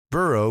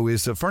Burrow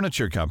is a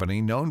furniture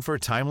company known for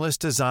timeless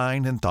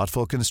design and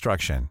thoughtful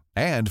construction,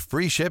 and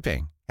free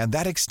shipping, and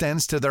that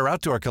extends to their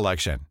outdoor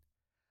collection.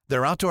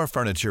 Their outdoor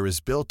furniture is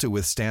built to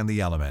withstand the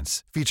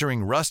elements,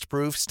 featuring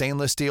rust-proof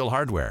stainless steel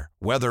hardware,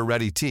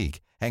 weather-ready teak,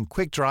 and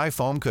quick-dry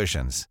foam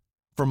cushions.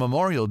 For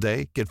Memorial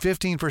Day, get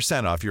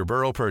 15% off your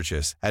Burrow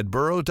purchase at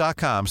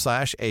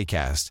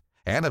burrow.com/ACAST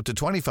and up to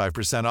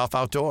 25% off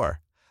outdoor.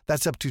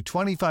 That's up to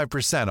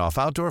 25% off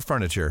outdoor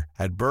furniture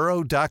at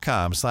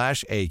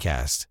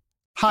burrow.com/ACAST.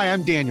 Hi,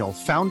 I'm Daniel,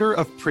 founder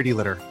of Pretty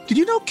Litter. Did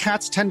you know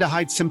cats tend to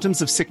hide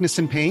symptoms of sickness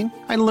and pain?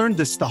 I learned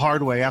this the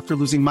hard way after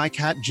losing my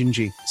cat,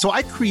 Gingy. So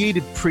I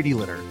created Pretty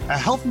Litter, a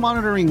health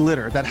monitoring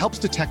litter that helps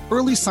detect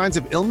early signs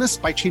of illness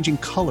by changing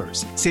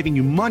colors, saving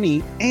you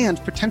money and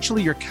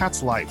potentially your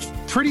cat's life.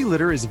 Pretty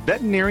Litter is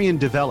veterinarian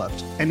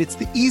developed, and it's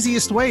the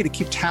easiest way to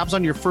keep tabs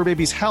on your fur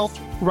baby's health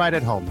right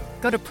at home.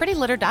 Go to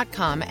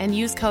prettylitter.com and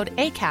use code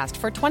ACAST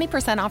for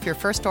 20% off your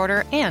first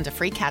order and a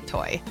free cat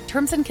toy.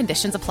 Terms and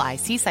conditions apply.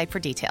 See site for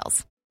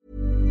details.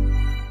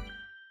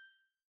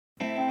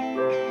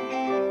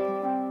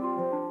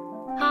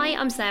 Hi,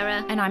 I'm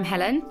Sarah. And I'm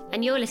Helen.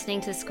 And you're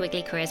listening to the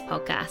Squiggly Careers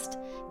podcast.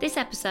 This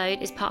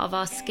episode is part of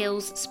our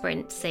Skills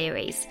Sprint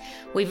series.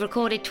 We've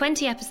recorded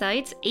 20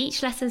 episodes,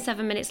 each less than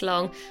 7 minutes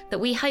long, that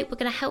we hope are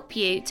going to help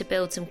you to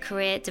build some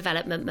career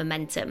development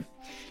momentum.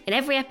 In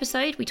every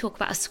episode, we talk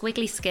about a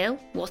squiggly skill,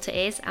 what it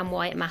is and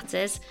why it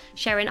matters,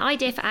 share an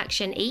idea for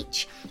action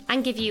each,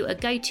 and give you a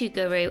go-to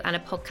guru and a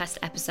podcast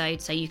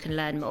episode so you can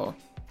learn more.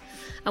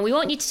 And we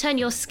want you to turn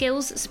your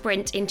skills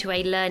sprint into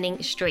a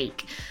learning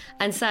streak.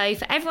 And so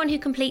for everyone who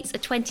completes a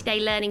 20-day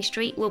learning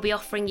streak, we'll be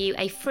offering you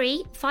a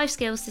free 5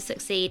 skills to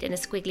succeed in a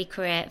Squiggly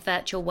Career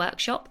virtual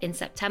workshop in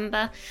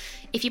September.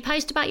 If you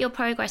post about your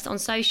progress on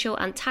social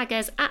and tag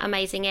us at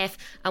AmazingIf,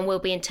 and we'll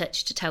be in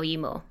touch to tell you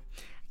more.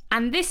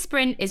 And this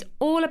sprint is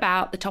all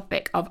about the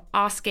topic of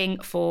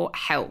asking for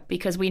help,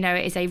 because we know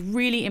it is a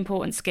really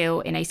important skill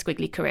in a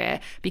squiggly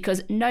career,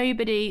 because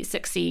nobody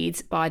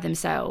succeeds by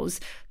themselves.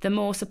 The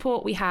more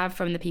support we have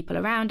from the people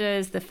around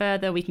us, the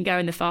further we can go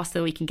and the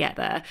faster we can get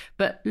there.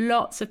 But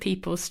lots of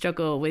people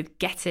struggle with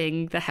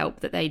getting the help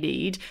that they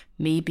need,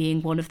 me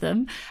being one of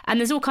them. And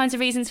there's all kinds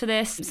of reasons for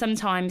this.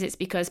 Sometimes it's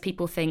because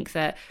people think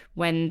that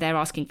when they're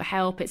asking for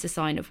help, it's a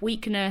sign of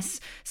weakness.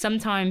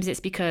 Sometimes it's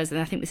because, and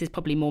I think this is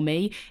probably more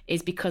me,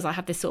 is because I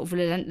have this sort of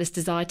relentless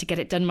desire to get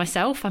it done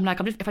myself. I'm like,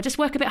 if I just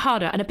work a bit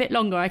harder and a bit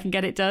longer, I can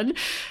get it done.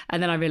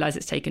 And then I realise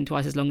it's taken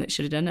twice as long as it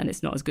should have done, and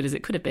it's not as good as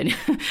it could have been.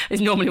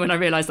 It's normally when I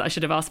realise that I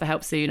should have asked for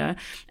help sooner.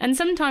 And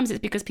sometimes it's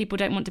because people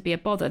don't want to be a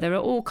bother. There are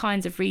all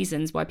kinds of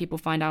reasons why people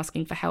find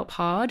asking for help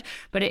hard,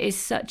 but it is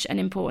such an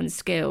important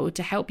skill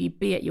to help you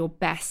be at your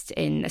best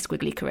in a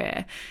squiggly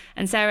career.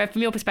 And Sarah,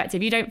 from your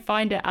perspective, you don't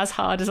find it as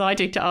hard as I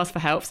do to ask for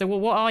help. So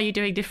what are you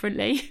doing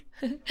differently?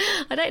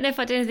 I don't know if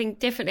I do anything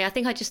differently. I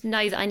think I just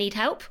know that I need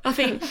help. I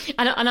think,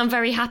 and I'm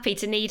very happy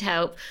to need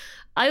help.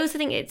 I also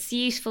think it's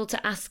useful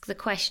to ask the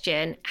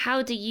question,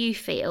 how do you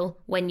feel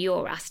when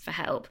you're asked for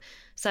help?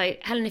 So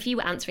Helen, if you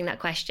were answering that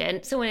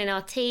question, someone in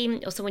our team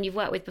or someone you've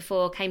worked with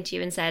before came to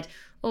you and said,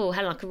 oh,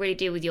 Helen, I could really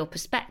do with your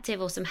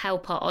perspective or some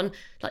help on,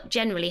 like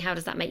generally, how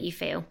does that make you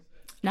feel?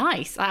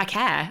 Nice. I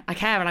care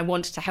and I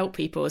want to help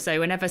people. So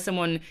whenever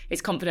someone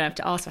is confident enough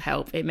to ask for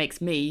help, it makes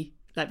me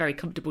very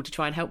comfortable to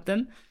try and help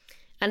them.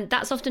 And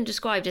that's often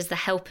described as the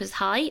helper's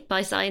high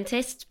by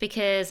scientists,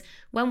 because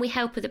when we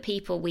help other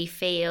people, we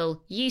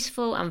feel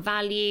useful and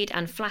valued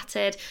and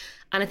flattered.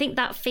 And I think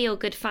that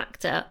feel-good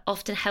factor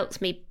often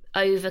helps me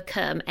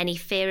overcome any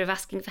fear of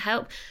asking for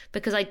help,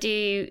 because I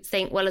do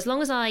think, well, as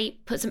long as I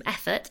put some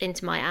effort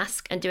into my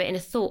ask and do it in a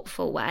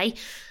thoughtful way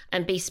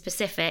and be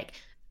specific,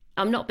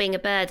 I'm not being a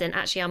burden.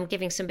 Actually, I'm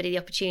giving somebody the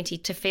opportunity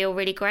to feel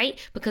really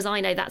great, because I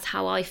know that's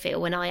how I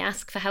feel when I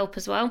ask for help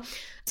as well.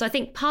 So I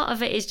think part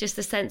of it is just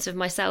the sense of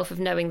myself of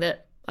knowing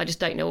that I just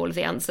don't know all of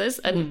the answers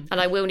and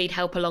I will need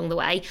help along the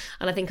way.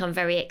 And I think I'm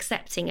very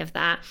accepting of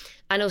that.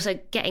 And also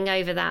getting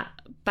over that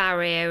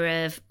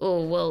barrier of,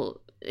 oh, well,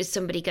 is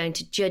somebody going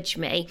to judge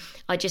me?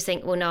 I just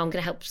think, well, no, I'm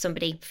going to help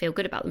somebody feel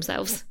good about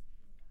themselves.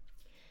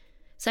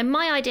 So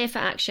my idea for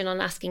action on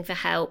asking for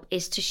help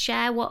is to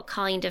share what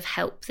kind of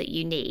help that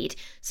you need.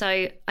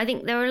 So I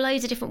think there are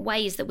loads of different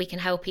ways that we can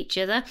help each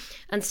other.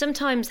 And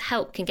sometimes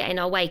help can get in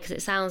our way because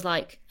it sounds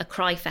like a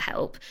cry for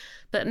help.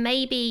 But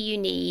maybe you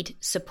need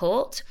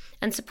support,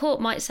 and support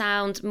might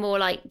sound more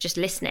like just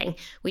listening.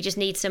 We just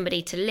need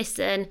somebody to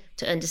listen,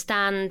 to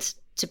understand,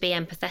 to be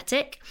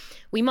empathetic.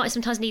 We might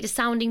sometimes need a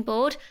sounding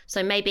board.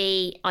 So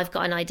maybe I've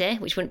got an idea,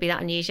 which wouldn't be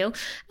that unusual,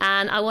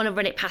 and I want to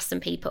run it past some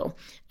people.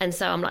 And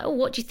so I'm like, oh,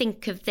 what do you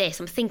think of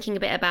this? I'm thinking a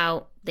bit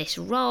about this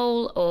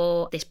role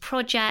or this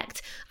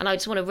project, and I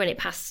just want to run it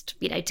past,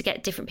 to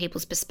get different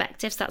people's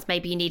perspectives. That's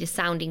maybe you need a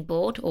sounding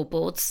board, or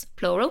boards,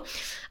 plural.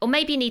 Or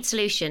maybe you need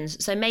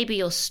solutions. So maybe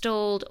you're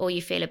stalled or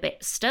you feel a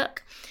bit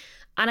stuck.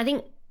 And I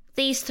think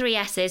these 3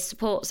 S's,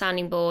 support,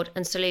 sounding board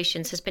and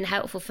solutions, has been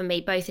helpful for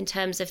me, both in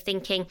terms of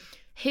thinking,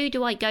 who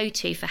do I go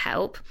to for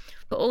help,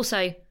 but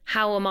also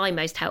how am I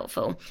most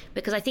helpful?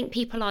 Because I think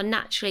people are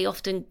naturally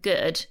often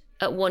good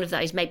at one of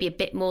those, maybe a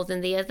bit more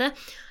than the other.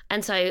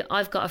 And so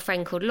I've got a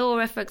friend called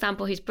Laura, for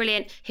example, who's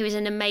brilliant, who is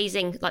an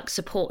amazing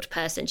support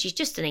person. She's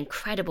just an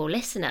incredible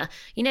listener,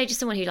 just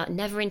someone who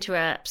never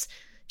interrupts,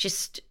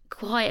 just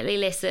quietly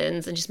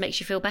listens and just makes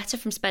you feel better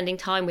from spending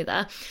time with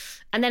her.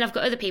 And then I've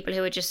got other people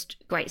who are just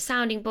great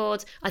sounding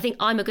boards. I think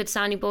I'm a good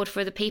sounding board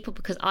for other people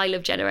because I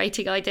love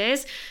generating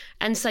ideas.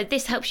 And so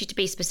this helps you to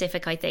be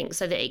specific, I think,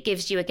 so that it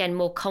gives you, again,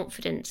 more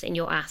confidence in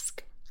your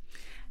ask.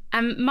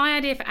 My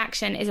idea for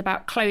action is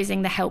about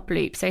closing the help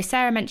loop. So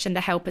Sarah mentioned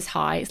the help is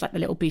high. It's like the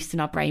little boost in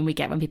our brain we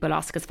get when people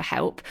ask us for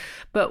help.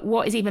 But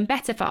what is even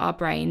better for our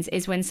brains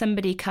is when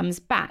somebody comes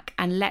back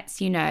and lets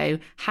you know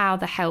how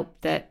the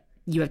help that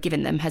you have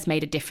given them has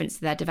made a difference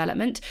to their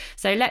development.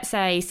 So let's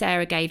say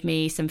Sarah gave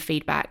me some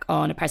feedback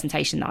on a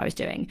presentation that I was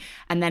doing.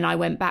 And then I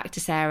went back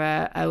to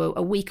Sarah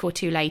a week or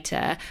two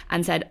later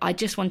and said, I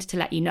just wanted to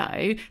let you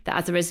know that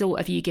as a result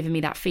of you giving me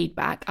that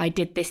feedback, I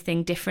did this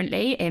thing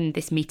differently in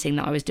this meeting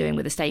that I was doing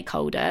with a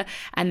stakeholder.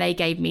 And they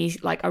gave me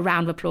a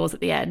round of applause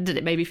at the end, and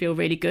it made me feel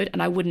really good.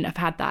 And I wouldn't have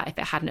had that if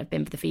it hadn't have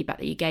been for the feedback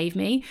that you gave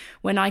me.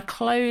 When I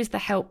close the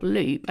help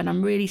loop and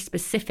I'm really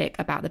specific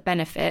about the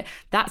benefit,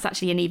 that's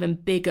actually an even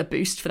bigger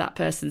boost for that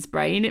person's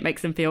brain. It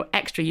makes them feel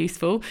extra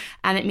useful,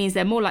 and it means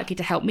they're more likely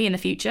to help me in the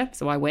future,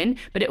 so I win,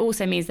 but it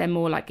also means they're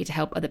more likely to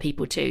help other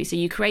people too. So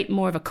you create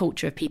more of a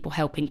culture of people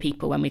helping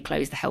people when we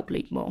close the help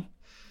loop more.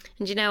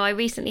 And I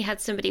recently had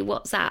somebody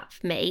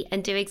WhatsApp me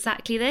and do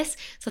exactly this.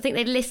 So I think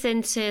they'd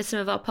listened to some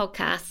of our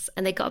podcasts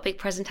and they got a big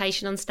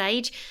presentation on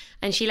stage.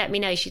 And she let me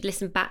know she'd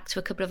listened back to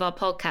a couple of our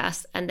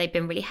podcasts and they'd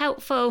been really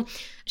helpful.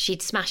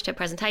 She'd smashed her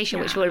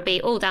presentation, which would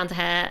be all down to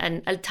her,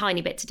 and a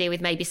tiny bit to do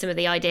with maybe some of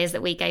the ideas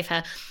that we gave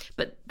her.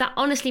 But that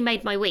honestly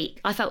made my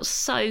week. I felt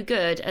so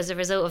good as a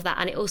result of that.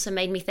 And it also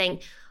made me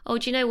think, oh,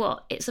 do you know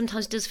what? It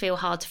sometimes does feel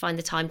hard to find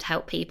the time to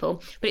help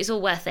people, but it's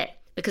all worth it.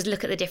 Because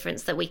look at the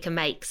difference that we can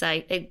make. So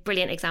a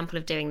brilliant example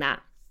of doing that.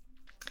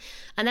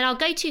 And then our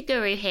go-to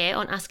guru here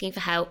on asking for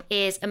help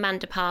is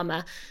Amanda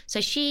Palmer.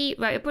 So she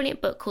wrote a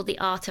brilliant book called The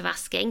Art of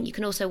Asking. You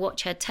can also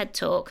watch her TED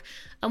Talk.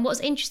 And what's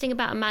interesting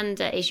about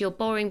Amanda is you're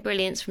borrowing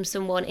brilliance from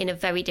someone in a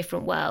very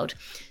different world.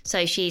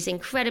 So she's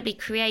incredibly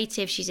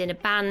creative. She's in a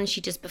band.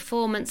 She does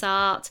performance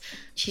art.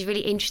 She's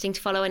really interesting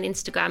to follow on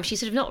Instagram. She's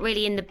sort of not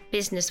really in the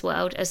business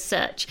world as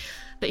such,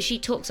 but she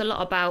talks a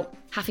lot about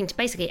having to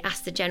basically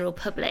ask the general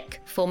public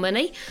for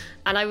money.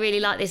 And I really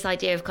like this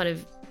idea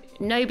of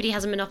nobody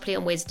has a monopoly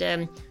on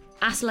wisdom.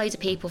 Ask loads of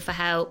people for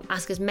help,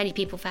 ask as many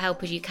people for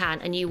help as you can,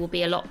 and you will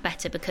be a lot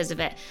better because of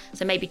it.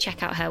 So maybe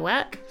check out her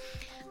work.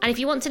 And if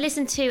you want to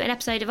listen to an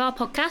episode of our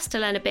podcast to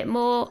learn a bit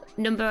more,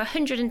 number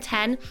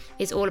 110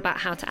 is all about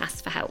how to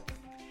ask for help.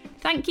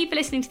 Thank you for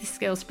listening to the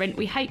Skills Sprint.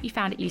 We hope you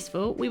found it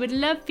useful. We would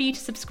love for you to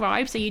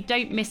subscribe so you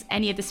don't miss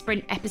any of the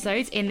Sprint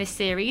episodes in this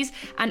series,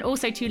 and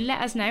also to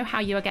let us know how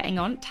you are getting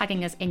on,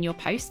 tagging us in your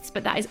posts.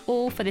 But that is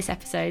all for this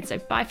episode, so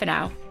bye for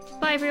now.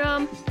 Bye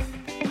everyone.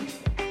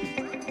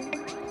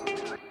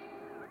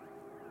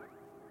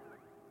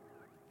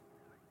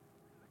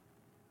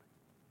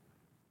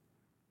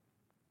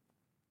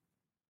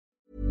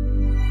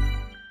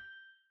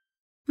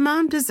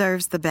 Mom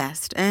deserves the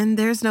best, and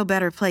there's no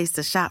better place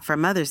to shop for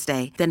Mother's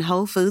Day than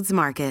Whole Foods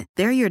Market.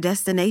 They're your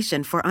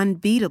destination for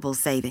unbeatable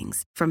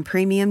savings, from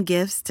premium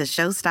gifts to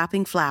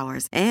show-stopping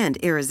flowers and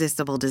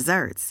irresistible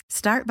desserts.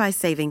 Start by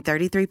saving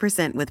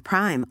 33% with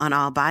Prime on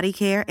all body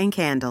care and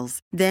candles.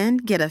 Then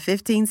get a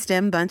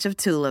 15-stem bunch of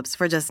tulips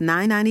for just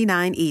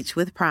 $9.99 each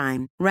with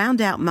Prime.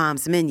 Round out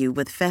Mom's menu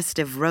with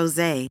festive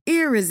rosé,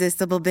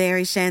 irresistible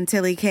berry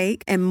chantilly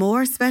cake, and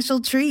more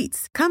special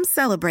treats. Come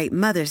celebrate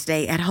Mother's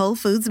Day at Whole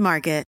Foods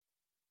Market.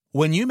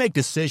 When you make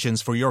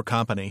decisions for your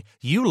company,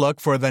 you look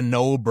for the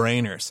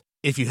no-brainers.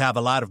 If you have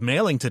a lot of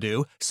mailing to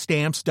do,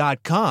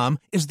 Stamps.com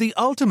is the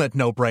ultimate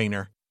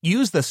no-brainer.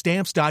 Use the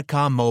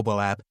Stamps.com mobile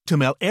app to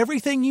mail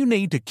everything you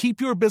need to keep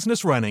your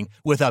business running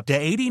with up to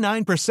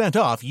 89%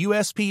 off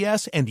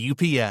USPS and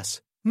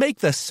UPS. Make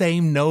the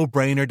same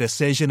no-brainer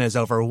decision as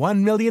over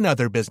 1 million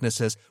other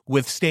businesses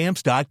with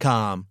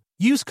Stamps.com.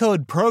 Use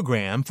code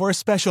PROGRAM for a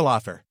special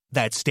offer.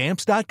 That's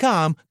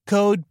Stamps.com,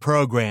 code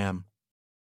PROGRAM.